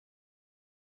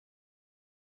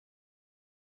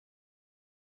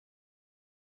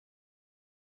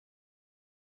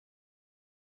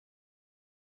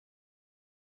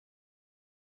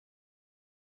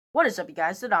What is up, you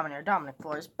guys? The Dominator, Dominic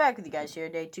Flores, back with you guys here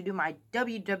today to do my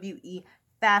WWE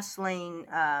Fastlane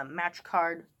match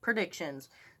card predictions.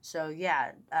 So,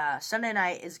 yeah, Sunday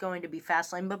night is going to be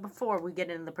Fastlane, but before we get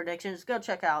into the predictions, go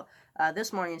check out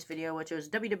this morning's video, which was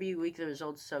WWE Weekly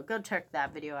Results, so go check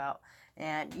that video out.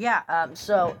 And, yeah,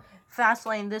 so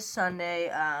Fastlane this Sunday,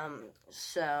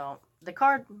 so the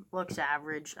card looks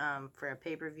average for a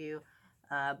pay-per-view,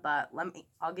 but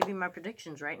I'll give you my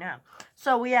predictions right now.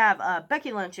 So we have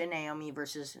Becky Lynch and Naomi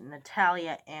versus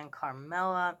Natalya and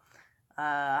Carmella.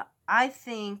 I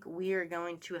think we are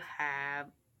going to have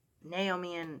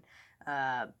Naomi and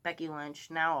Becky Lynch.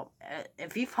 Now,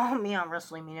 if you follow me on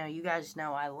wrestling, you guys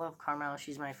know I love Carmella.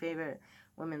 She's my favorite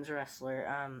women's wrestler.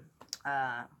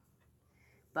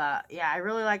 But yeah, I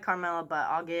really like Carmella, but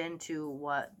I'll get into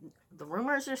what the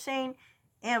rumors are saying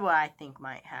and what I think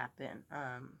might happen.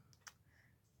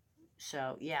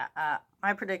 So, yeah,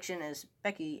 my prediction is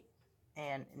Becky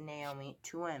and Naomi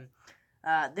to win.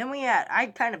 Then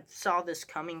I kind of saw this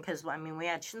coming because, we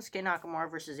had Shinsuke Nakamura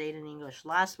versus Aiden English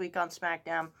last week on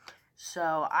SmackDown.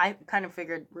 So, I kind of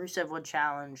figured Rusev would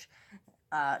challenge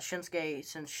Shinsuke,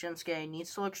 since Shinsuke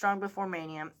needs to look strong before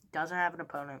Mania, doesn't have an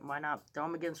opponent. Why not throw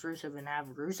him against Rusev and have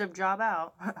Rusev job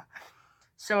out?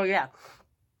 So, yeah,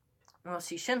 we'll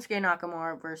see Shinsuke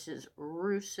Nakamura versus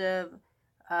Rusev.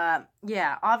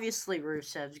 Yeah, obviously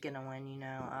Rusev's gonna win,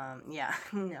 yeah,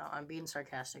 no, I'm being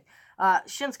sarcastic.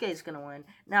 Shinsuke's gonna win.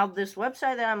 Now, this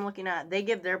website that I'm looking at, they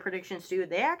give their predictions too.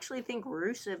 They actually think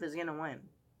Rusev is gonna win.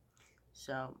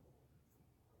 So,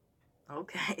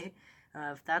 okay,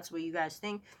 if that's what you guys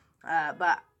think.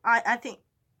 But I think,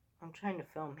 I'm trying to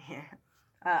film here.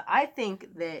 I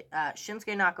think that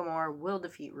Shinsuke Nakamura will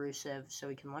defeat Rusev so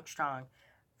he can look strong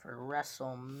for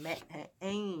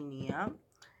WrestleMania.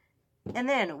 And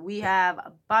then we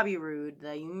have Bobby Roode,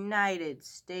 the United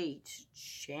States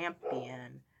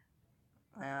Champion,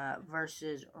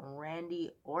 versus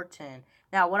Randy Orton.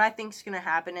 Now, what I think is going to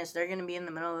happen is they're going to be in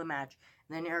the middle of the match,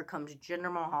 and then here comes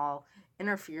Jinder Mahal,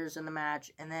 interferes in the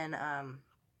match, and then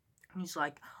he's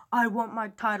like, "I want my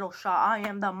title shot. I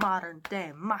am the modern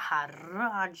day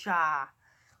Maharaja."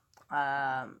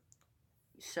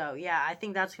 So, yeah, I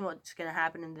think that's what's going to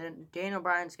happen, and then Daniel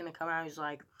Bryan's going to come out. He's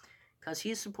like, because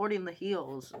he's supporting the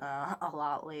heels a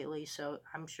lot lately, so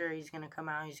I'm sure he's going to come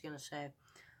out and he's going to say,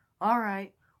 all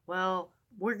right, well,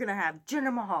 we're going to have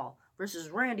Jinder Mahal versus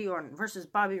Randy Orton versus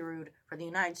Bobby Roode for the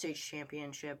United States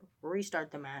Championship. Restart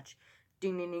the match.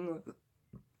 Ding, ding, ding.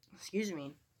 Excuse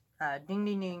me. Ding,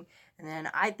 ding, ding. And then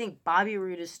I think Bobby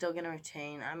Roode is still going to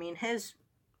retain. His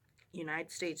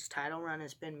United States title run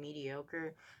has been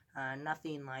mediocre.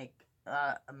 Nothing like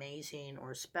amazing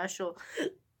or special.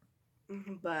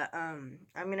 But I'm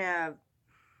gonna have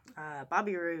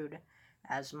Bobby Roode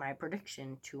as my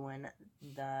prediction to win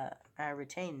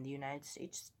retain the United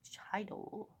States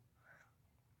title.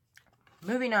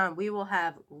 Moving on, we will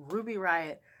have Ruby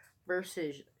Riott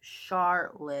versus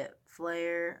Charlotte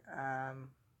Flair.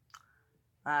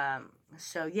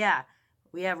 So yeah,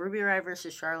 we have Ruby Riott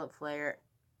versus Charlotte Flair.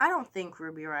 I don't think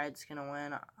Ruby Riott's gonna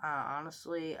win,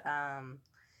 honestly.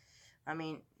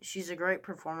 She's a great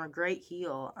performer, great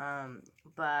heel.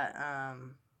 But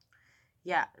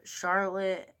yeah,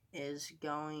 Charlotte is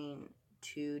going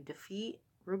to defeat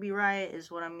Ruby Riott, is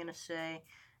what I'm going to say,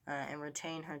 and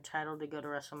retain her title to go to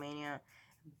WrestleMania.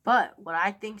 But what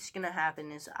I think is going to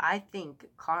happen is I think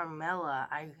Carmella,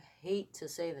 I hate to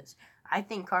say this, I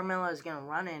think Carmella is going to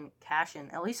run in, cash in.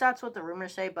 At least that's what the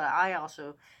rumors say, but I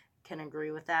also can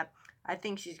agree with that. I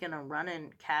think she's going to run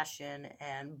in, cash in,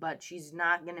 but she's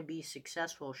not going to be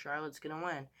successful. Charlotte's going to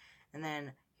win. And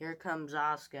then here comes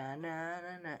Asuka. Na,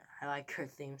 na, na. I like her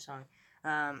theme song.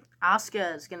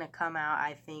 Asuka is going to come out,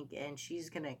 I think, and she's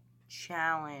going to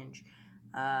challenge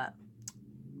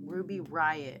Ruby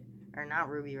Riott. Or not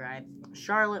Ruby Riott.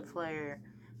 Charlotte Flair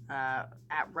at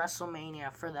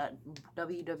WrestleMania for the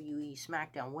WWE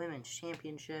SmackDown Women's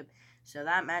Championship. So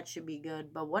that match should be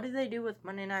good. But what do they do with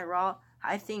Monday Night Raw?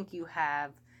 I think you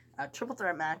have a triple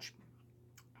threat match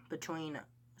between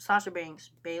Sasha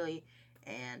Banks, Bayley,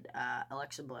 and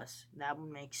Alexa Bliss. That would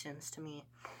make sense to me.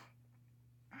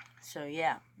 So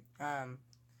yeah,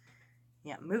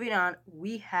 moving on,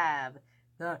 we have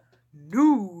the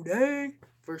New Day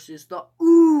versus the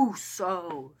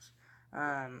Usos.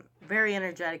 Very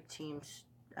energetic teams.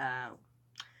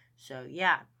 So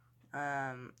yeah,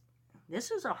 this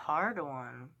is a hard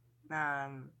one.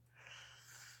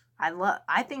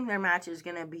 I think their match is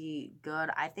gonna be good.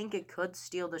 I think it could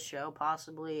steal the show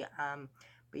possibly.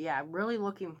 But yeah, I'm really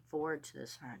looking forward to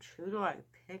this match. Who do I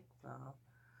pick though?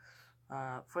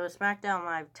 For the SmackDown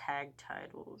Live tag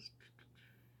titles,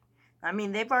 I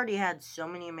mean, they've already had so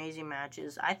many amazing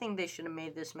matches. I think they should have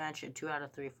made this match a 2 out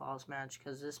of 3 falls match,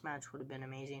 because this match would have been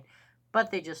amazing. But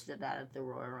they just did that at the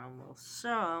Royal Rumble.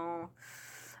 So,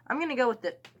 I'm going to go with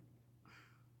the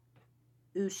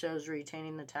Usos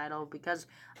retaining the title, because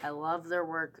I love their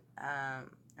work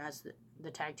as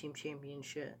the tag team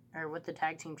championship, or with the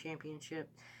tag team championship.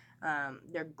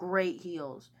 They're great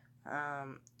heels.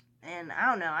 And I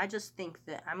don't know, I just think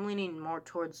that I'm leaning more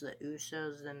towards the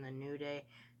Usos than the New Day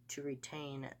to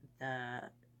retain the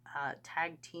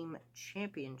tag team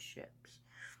championships.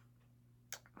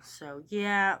 So,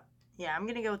 yeah, I'm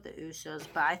going to go with the Usos,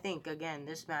 but I think, again,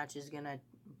 this match is going to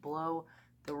blow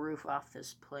the roof off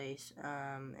this place,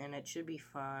 and it should be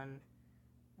fun,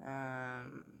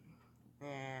 and,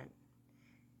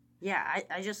 yeah,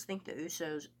 I just think the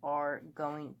Usos are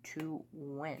going to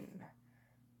win.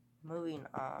 Moving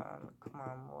on, come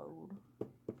on, load.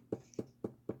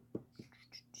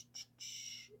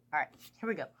 Alright, here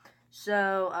we go.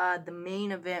 So, the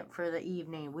main event for the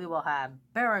evening, we will have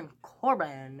Baron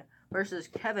Corbin versus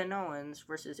Kevin Owens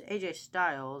versus AJ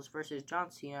Styles versus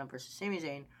John Cena versus Sami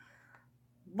Zayn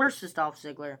versus Dolph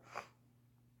Ziggler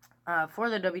for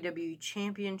the WWE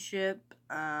Championship.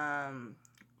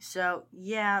 So,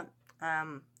 yeah,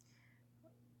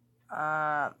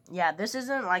 this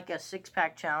isn't like a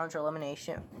six-pack challenge or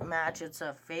elimination match. It's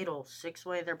a fatal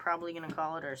six-way, they're probably going to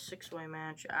call it, or a six-way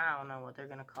match. I don't know what they're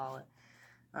going to call it.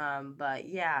 But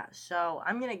yeah, so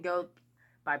I'm going to go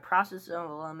by process of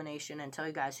elimination and tell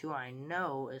you guys who I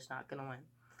know is not going to win.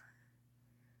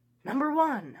 Number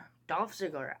 1, Dolph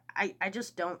Ziggler. I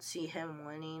just don't see him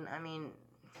winning. I mean,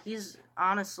 he's,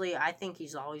 honestly, I think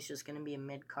he's always just going to be a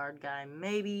mid-card guy.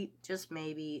 Maybe, just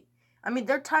maybe. I mean,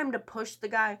 their time to push the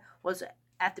guy was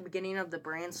at the beginning of the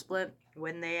brand split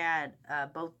when they had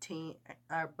both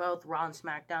Raw and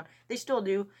SmackDown. They still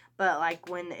do, but like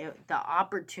when the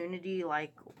opportunity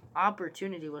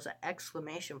was an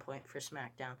exclamation point for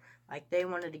SmackDown. Like they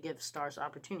wanted to give stars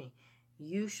opportunity.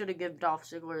 You should have given Dolph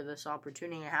Ziggler this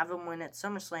opportunity and have him win at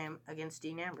SummerSlam against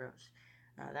Dean Ambrose.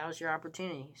 That was your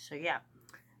opportunity. So yeah.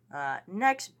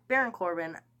 Next, Baron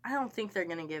Corbin. I don't think they're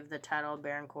going to give the title to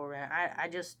Baron Corbin. I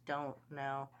just don't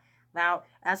know. Now,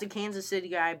 as a Kansas City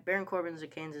guy, Baron Corbin's a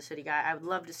Kansas City guy. I would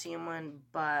love to see him win,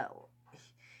 but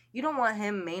you don't want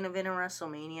him main event in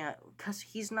WrestleMania because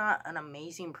he's not an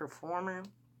amazing performer.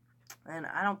 And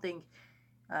I don't think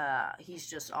he's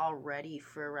just all ready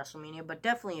for WrestleMania, but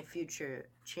definitely a future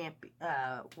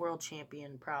world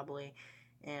champion probably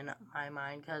in my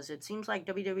mind, because it seems like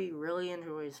WWE really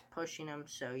enjoys pushing him.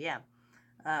 So, yeah.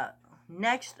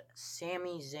 Next,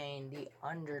 Sami Zayn, the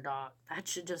underdog. That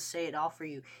should just say it all for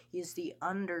you. He's the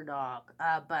underdog.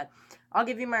 But I'll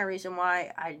give you my reason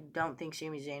why I don't think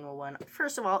Sami Zayn will win.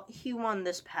 First of all, he won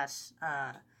this past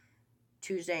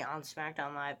Tuesday on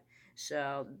SmackDown Live.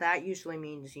 So that usually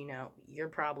means, you're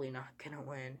probably not going to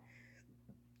win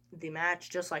the match.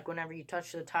 Just like whenever you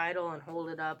touch the title and hold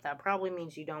it up, that probably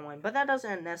means you don't win. But that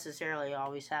doesn't necessarily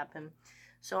always happen.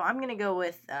 So I'm going to go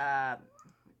with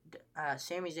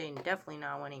Sami Zayn definitely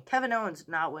not winning. Kevin Owens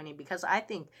not winning because I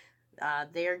think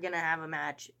they're going to have a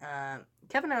match.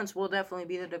 Kevin Owens will definitely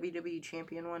be the WWE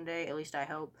champion one day, at least I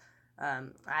hope.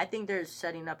 I think they're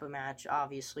setting up a match,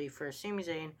 obviously, for Sami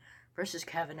Zayn versus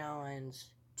Kevin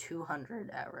Owens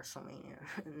 200 at WrestleMania.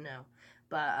 No.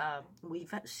 But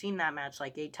we've seen that match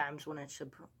like 8 times when it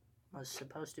was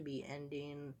supposed to be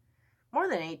ending. More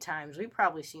than 8 times. We've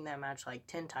probably seen that match like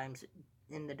 10 times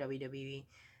in the WWE.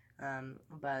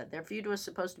 But their feud was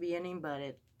supposed to be ending, but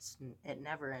it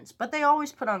never ends. But they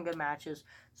always put on good matches,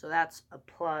 so that's a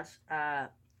plus. And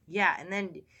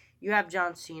then you have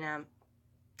John Cena.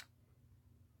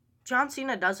 John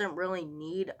Cena doesn't really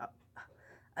need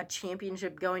a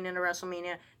championship going into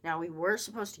WrestleMania. Now, we were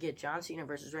supposed to get John Cena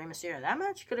versus Rey Mysterio. That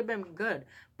match could have been good,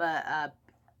 but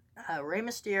Rey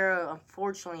Mysterio,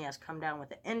 unfortunately, has come down with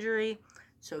an injury.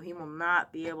 So he will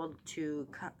not be able to,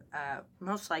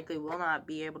 most likely will not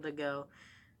be able to go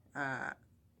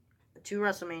to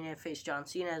WrestleMania to face John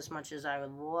Cena, as much as I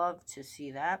would love to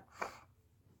see that.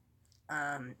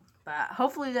 But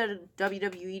hopefully the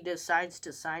WWE decides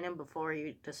to sign him before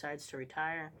he decides to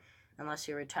retire. Unless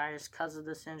he retires because of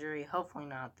this injury. Hopefully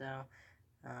not, though.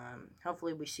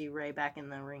 Hopefully we see Rey back in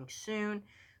the ring soon.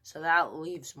 So that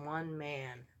leaves one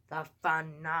man, the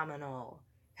phenomenal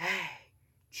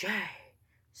AJ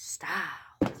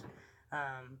Styles.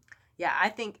 I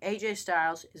think AJ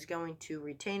Styles is going to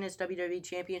retain his WWE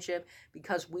Championship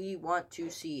because we want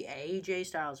to see AJ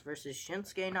Styles versus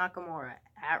Shinsuke Nakamura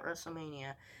at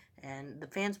WrestleMania, and the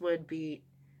fans would be.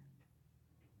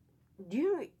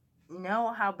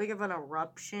 know how big of an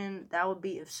eruption that would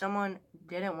be if someone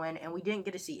didn't win and we didn't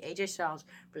get to see AJ Styles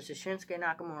versus Shinsuke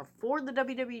Nakamura for the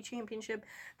WWE Championship.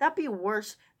 That'd be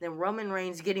worse than Roman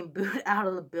Reigns getting booed out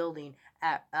of the building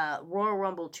at Royal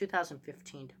Rumble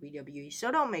 2015 WWE.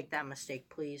 So don't make that mistake,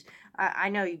 please. I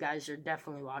know you guys are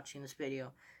definitely watching this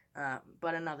video,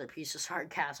 but another piece of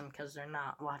sarcasm because they're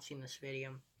not watching this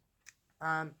video.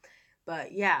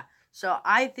 But yeah, so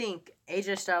I think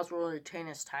AJ Styles will retain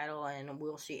his title, and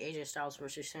we'll see AJ Styles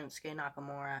versus Shinsuke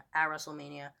Nakamura at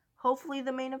WrestleMania. Hopefully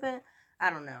the main event. I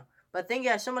don't know. But thank you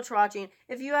guys so much for watching.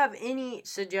 If you have any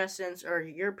suggestions or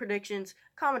your predictions,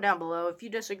 comment down below. If you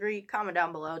disagree, comment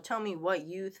down below. Tell me what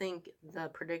you think the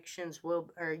predictions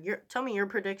will, or tell me your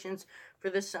predictions for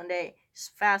this Sunday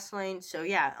Fastlane. So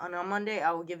yeah, on Monday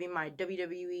I will give you my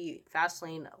WWE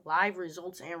Fastlane live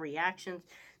results and reactions.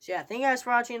 So yeah, thank you guys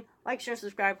for watching. Like, share,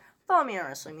 subscribe. Follow me on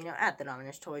Wrestling at the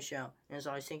Dominators Toy Show. And as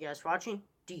always, thank you guys for watching.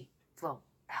 D-Flow.